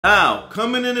Now,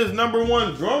 coming in as number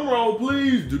one, drum roll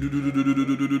please.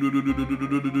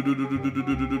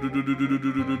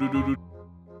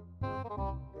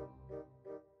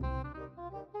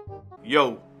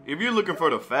 Yo, if you're looking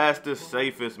for the fastest,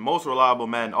 safest, most reliable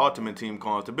Madden Ultimate Team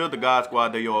coins to build the God Squad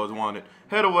that you always wanted,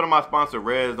 head over to my sponsor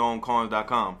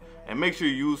RedZoneCoins.com and make sure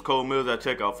you use code Mills at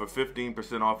checkout for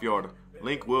 15% off your order.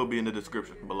 Link will be in the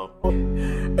description below.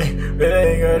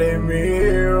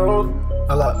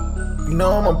 You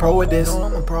know I'm a pro with this.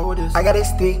 I got it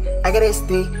stick,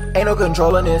 ain't no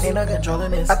controlling this.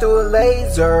 I threw a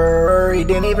laser, he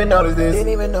didn't even notice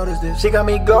this. She got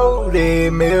me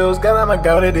goated, Mills, cause I'm a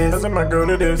goat at this.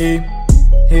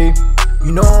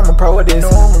 You know I'm a pro with this.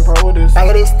 I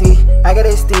got it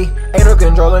stick, ain't no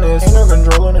controlling this.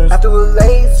 I threw a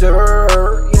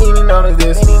laser, he didn't even notice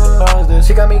this.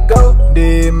 She got me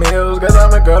goated, Mills, cause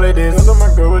I'm a goat at this.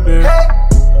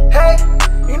 Hey,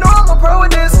 you know I'm a pro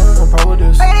with this.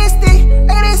 I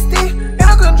got it stick, ain't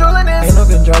no controlling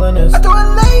this. I threw a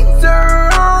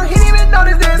laser, he didn't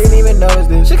even notice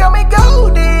this. She got me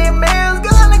goated, Mills,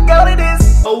 cause I'm a goat at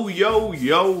this. Oh,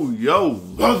 yo,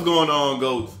 what's going on,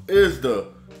 GOATs? It's the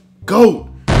GOAT.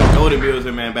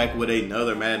 GoatedMillzYT, man, back with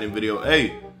another Madden video.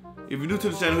 Hey, if you're new to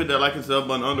the channel, hit that like and sub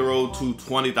button. On the road to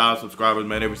 20,000 subscribers,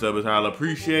 man. Every sub is highly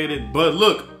appreciated. But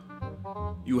look,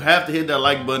 you have to hit that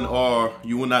like button or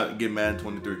you will not get Madden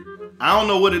 23. I don't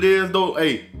know what it is though.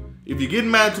 Hey, if you're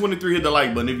getting Madden 23, hit the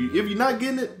like button. If you're not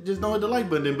getting it, just don't hit the like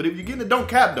button then. But if you're getting it, don't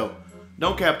cap though.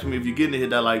 Don't cap to me if you're getting it,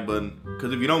 hit that like button.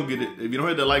 Because if you don't get it, if you don't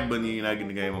hit the like button, you're not getting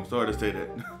the game. I'm sorry to say that.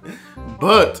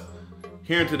 But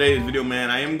here in today's video, man,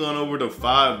 I am going over the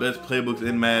 5 best playbooks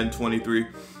in Madden 23.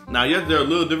 Now, yes, they're a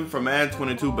little different from Madden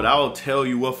 22, but I will tell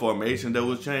you what formation that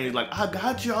was changed. Like, I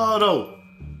got y'all though.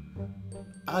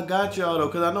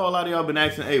 Because I know a lot of y'all been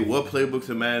asking, hey, what playbooks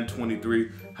in Madden 23?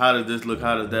 How does this look?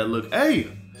 How does that look? Hey,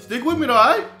 stick with me though,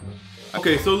 alright?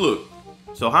 Okay, so look.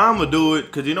 So how I'm gonna do it,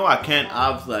 because you know I can't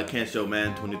show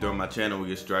Madden 23 on my channel will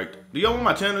get striked. Do y'all want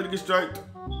my channel to get striked?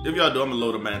 If y'all do, I'm gonna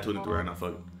load up Madden 23 right now,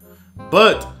 fuck it.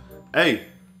 But, hey,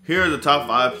 here are the top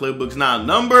 5 playbooks. Now,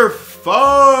 number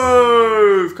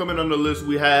 5, coming on the list,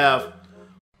 we have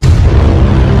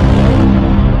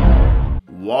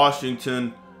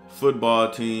Washington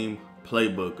Football Team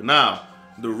Playbook. Now,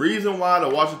 the reason why the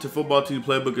Washington Football Team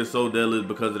Playbook is so deadly is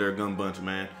because of their gun bunch,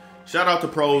 man. Shout out to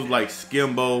pros like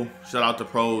Skimbo. Shout out to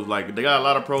pros like, they got a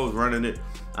lot of pros running it.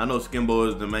 I know Skimbo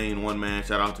is the main one, man.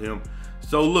 Shout out to him.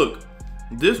 So look,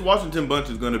 this Washington bunch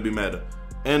is going to be meta.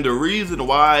 And the reason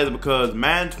why is because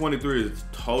Madden 23 is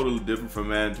totally different from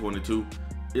Madden 22.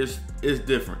 It's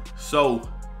different. So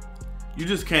you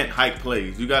just can't hike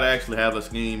plays. You got to actually have a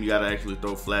scheme. You got to actually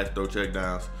throw flats, throw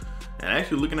checkdowns. And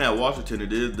actually looking at Washington,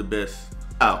 it is the best.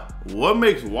 Now, what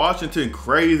makes Washington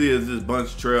crazy is this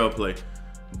bunch trail play.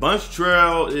 Bunch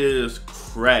trail is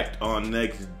cracked on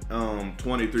next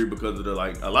 23 because of the,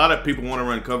 like, a lot of people want to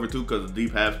run cover 2 because the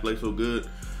deep halves play so good.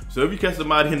 So if you catch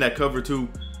somebody in that cover 2,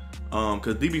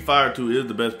 because DB Fire 2 is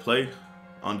the best play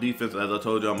on defense, as I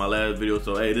told you on my last video.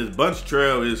 So hey, this bunch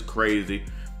trail is crazy.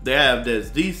 They have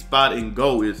this Z spot and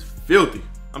go is filthy.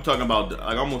 I'm talking about,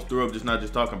 I almost threw up just not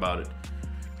just talking about it.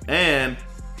 And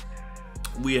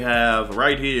we have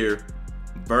right here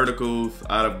verticals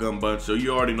out of gun bunch, so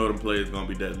you already know them plays gonna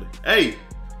be deadly. Hey,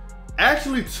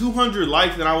 actually 200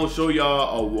 likes and I will show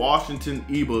y'all a Washington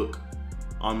ebook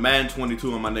on Madden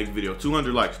 22 on my next video.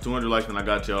 200 likes and I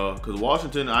got y'all, because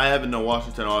Washington, I haven't known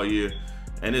Washington all year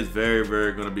and it's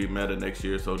very gonna be meta next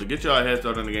year. So to get y'all a head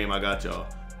start on the game, I got y'all.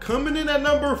 Coming in at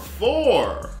number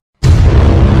 4,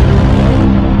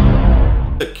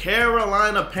 the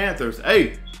Carolina Panthers.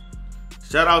 Hey,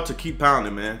 shout out to Keep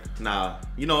Pounding, man. Nah,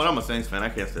 you know what? I'm a Saints fan. I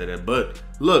can't say that. But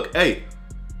look, hey,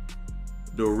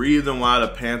 the reason why the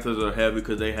Panthers are heavy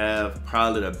because they have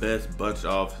probably the best bunch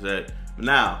offset.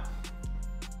 Now,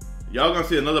 y'all gonna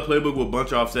see another playbook with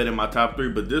bunch offset in my top 3,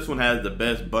 but this one has the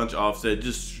best bunch offset,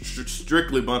 just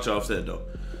strictly bunch offset though.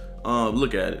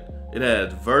 Look at it. It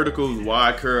has verticals,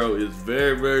 wide curl is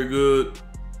very good.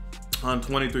 On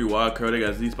 23 wide curl, they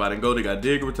got Z spot and go. They got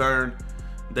dig return.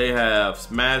 They have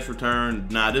smash return.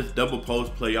 Nah, this double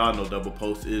post play, y'all know double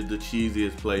post is the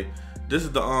cheesiest play. This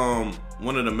is the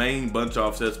one of the main bunch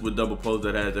offsets with double post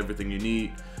that has everything you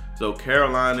need. So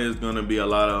Carolina is gonna be a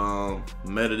lot of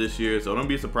meta this year. So don't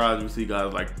be surprised if you see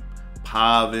guys like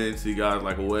Pavin, see guys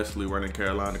like Wesley running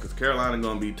Carolina, because Carolina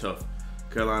gonna be tough.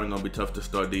 Carolina gonna be tough to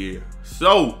start the year.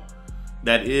 So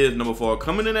that is number 4.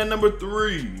 Coming in at number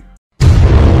 3.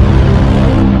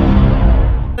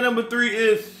 Number 3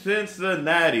 is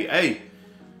Cincinnati. Hey,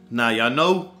 now y'all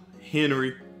know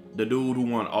Henry, the dude who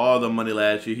won all the money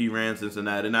last year, he ran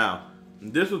Cincinnati. Now,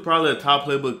 this was probably a top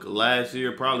playbook last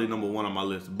year, probably #1 on my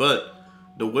list. But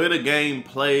the way the game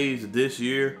plays this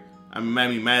year, I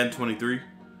mean Madden 23,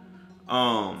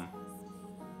 I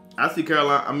see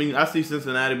Carolina. I see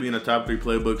Cincinnati being a top 3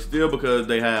 playbook still because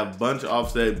they have bunch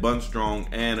offset, bunch strong,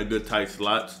 and a good tight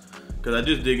slots. Because I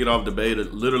just did get off the beta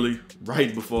literally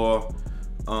right before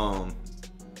I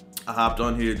hopped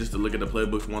on here just to look at the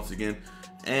playbooks once again.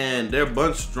 And their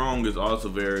bunch strong is also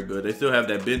very good. They still have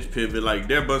that bench pivot. Like,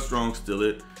 their bunch strong still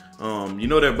it. You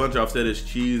know, their bunch offset is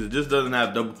cheese. It just doesn't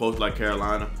have double post like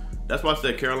Carolina. That's why I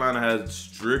said Carolina has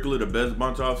strictly the best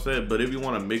bunch offset. But if you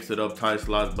want to mix it up, tight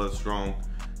slots, bunch strong,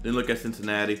 then look at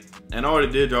Cincinnati. And I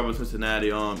already did drop a Cincinnati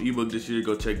ebook this year.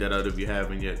 Go check that out if you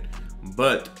haven't yet.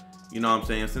 But you know what I'm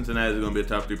saying, Cincinnati is going to be a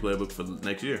top 3 playbook for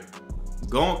next year.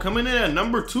 Coming in at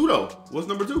 #2 though. What's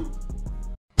 #2?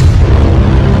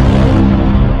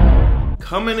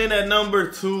 Coming in at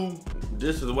 #2,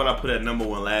 this is what I put at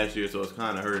 #1 last year, so it's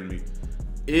kind of hurting me,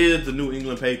 is the New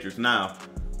England Patriots. Now,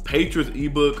 Patriots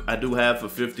ebook I do have for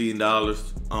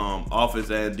 $15, offense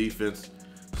and defense.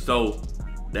 So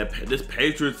this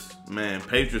Patriots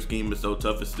scheme is so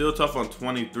tough. It's still tough on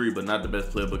 23, but not the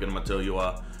best playbook, and I'm gonna tell you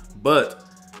why. But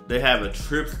they have a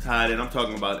trips tight end. I'm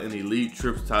talking about an elite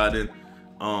trips tight end.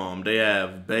 They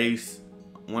have base.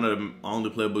 One of the only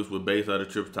playbooks with base out of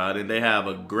trips tight end. They have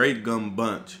a great gun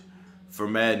bunch for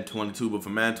Madden 22, but for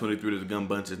Madden 23, the gun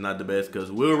bunch is not the best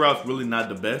because wheel route's really not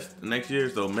the best next year.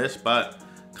 So mesh spot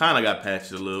kind of got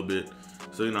patched a little bit.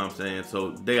 So you know what I'm saying.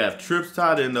 So they have trips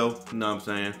tight end though. You know what I'm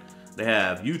saying. They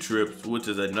have U-trips, which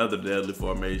is another deadly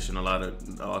formation. A lot of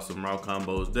awesome route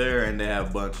combos there, and they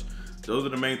have bunch. Those are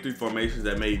the main 3 formations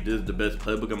that made this the best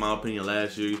playbook in my opinion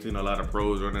last year. You've seen a lot of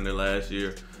pros running it last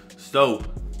year. So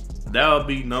that'll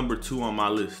be #2 on my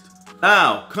list.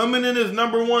 Now, coming in as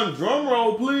 #1, drum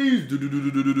roll please.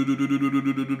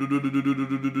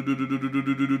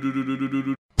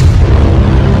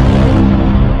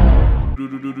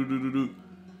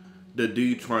 The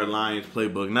Detroit Lions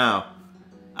playbook. Now,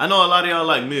 I know a lot of y'all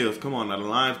like Mills. Come on now, the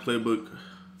Lions playbook,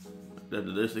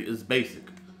 this is basic.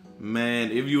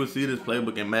 Man, if you would see this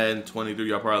playbook in Madden 23,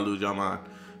 y'all probably lose your mind.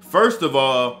 First of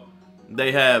all,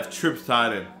 they have trips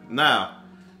tight end. Now,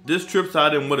 this trips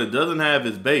tight end, what it doesn't have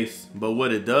is base, but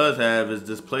what it does have is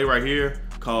this play right here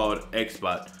called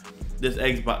X-Spot. This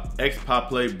X-Spot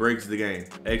play breaks the game.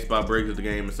 X-Spot breaks the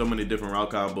game, and so many different route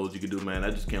combos you can do, man.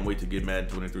 I just can't wait to get Madden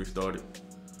 23 started.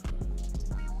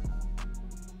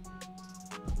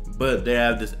 But they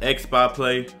have this X-Spot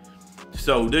play.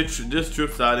 So this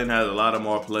trip tight end has a lot of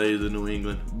more plays in New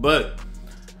England. But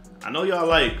I know y'all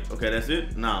like, okay, that's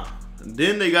it? Nah.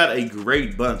 Then they got a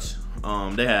great bunch.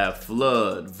 They have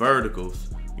flood, verticals.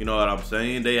 You know what I'm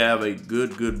saying? They have a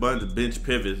good bunch of bench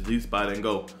pivots, Z-spot and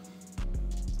go.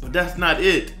 But that's not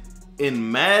it.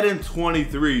 In Madden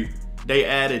 23, they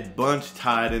added bunch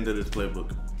tight into this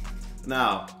playbook.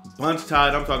 Now, bunch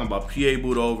tight, I'm talking about PA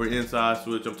boot over, inside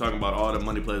switch. I'm talking about all the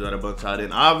money plays out of bunch tight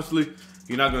in. Obviously,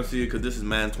 you're not gonna see it because this is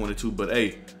Madden 22, but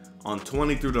hey, on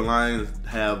 23 the Lions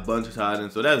have bunch tight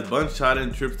end. So that's bunch tight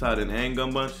end, trips tight end, and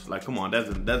gun bunch. Like, come on, that's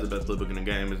the best playbook in the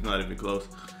game. It's not even close.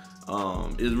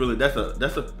 It's really that's a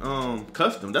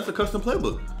custom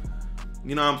playbook.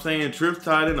 You know what I'm saying? Trips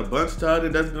tight end, a bunch tight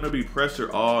end, that's gonna be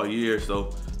pressure all year.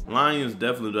 So Lions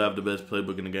definitely do have the best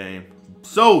playbook in the game.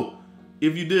 So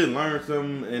if you did learn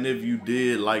something and if you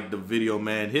did like the video,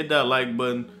 man, hit that like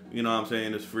button. You know what I'm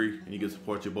saying? It's free and you can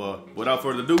support your boy. Without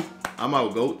further ado, I'm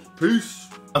out, GOAT. Peace.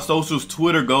 My socials,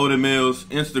 Twitter, GoatedMills,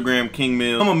 Instagram, King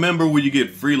Mills. I'm a member where you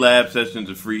get free lab sessions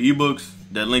and free ebooks.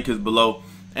 That link is below.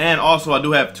 And also I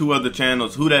do have 2 other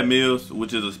channels, Who Dat Mills,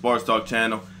 which is a sports talk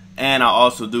channel. And I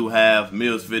also do have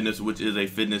Mills Fitness, which is a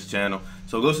fitness channel.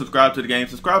 So go subscribe to the game.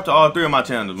 Subscribe to all 3 of my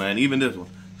channels, man, even this one.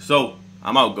 So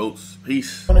I'm out, GOATs.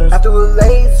 Peace. After a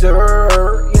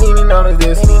laser, you didn't even notice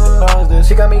this.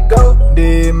 She got me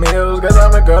GoatedMillz, cause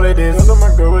I'm a girl at this.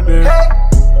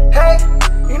 Hey,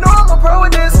 you know I'm a pro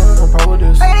with this.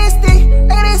 ADSD,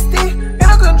 ain't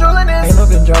no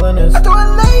controlling this. After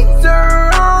a